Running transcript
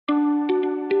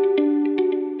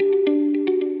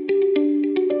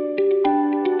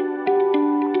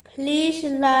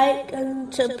like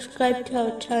and subscribe to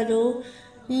our channel.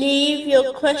 Leave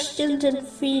your questions and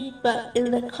feedback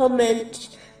in the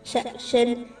comments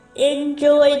section.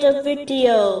 Enjoy the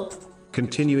video.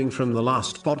 Continuing from the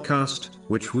last podcast,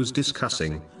 which was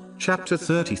discussing chapter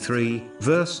 33,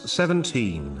 verse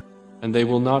 17. And they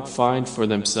will not find for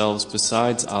themselves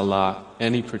besides Allah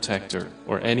any protector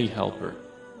or any helper.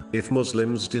 If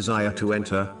Muslims desire to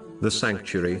enter the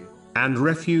sanctuary and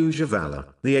refuge of Allah,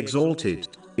 the Exalted,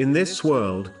 in this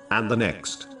world and the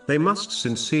next, they must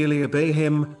sincerely obey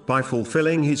Him by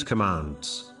fulfilling His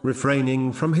commands,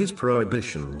 refraining from His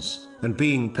prohibitions, and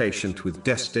being patient with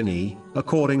destiny,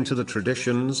 according to the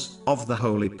traditions of the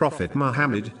Holy Prophet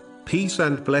Muhammad, peace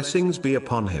and blessings be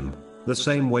upon him. The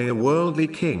same way a worldly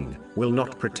king will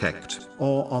not protect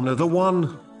or honor the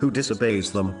one who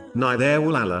disobeys them, neither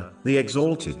will Allah, the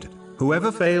Exalted.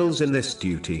 Whoever fails in this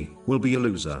duty will be a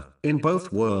loser in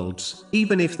both worlds,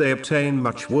 even if they obtain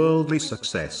much worldly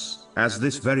success, as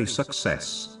this very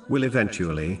success will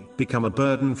eventually become a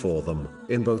burden for them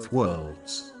in both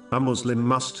worlds. A Muslim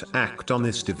must act on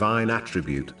this divine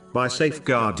attribute by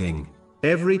safeguarding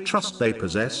every trust they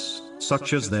possess,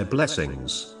 such as their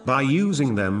blessings, by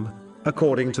using them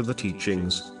according to the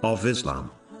teachings of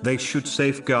Islam. They should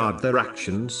safeguard their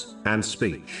actions and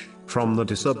speech from the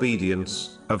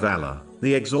disobedience of Allah,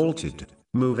 the Exalted.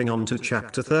 Moving on to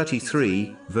chapter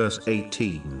 33, verse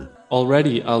 18.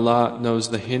 Already Allah knows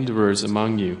the hinderers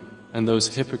among you, and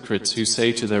those hypocrites who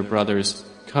say to their brothers,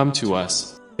 "Come to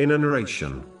us." In a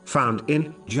narration found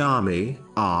in Jami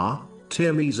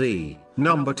Tirmizi,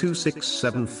 number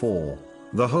 2674,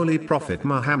 the Holy Prophet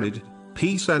Muhammad,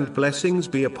 peace and blessings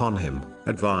be upon him,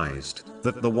 advised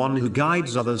that the one who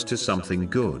guides others to something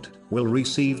good will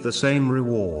receive the same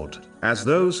reward as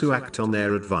those who act on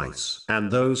their advice,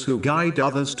 and those who guide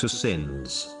others to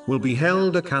sins will be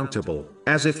held accountable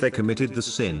as if they committed the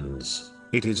sins.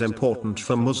 It is important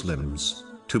for Muslims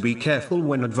to be careful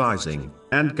when advising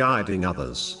and guiding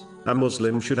others. A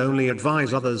Muslim should only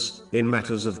advise others in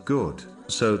matters of good,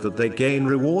 so that they gain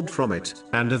reward from it,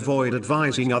 and avoid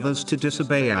advising others to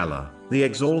disobey Allah, the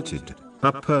Exalted.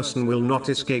 A person will not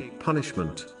escape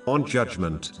punishment on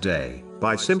Judgment Day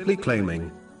by simply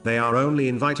claiming they are only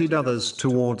invited others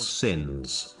towards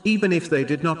sins, even if they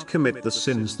did not commit the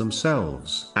sins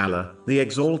themselves. Allah, the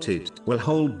Exalted, will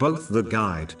hold both the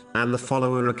guide and the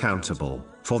follower accountable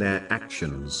for their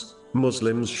actions.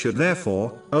 Muslims should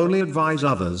therefore only advise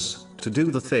others to do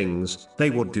the things they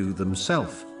would do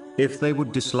themselves. If they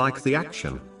would dislike the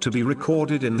action to be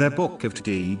recorded in their book of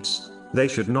deeds, they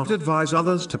should not advise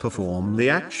others to perform the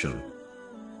action.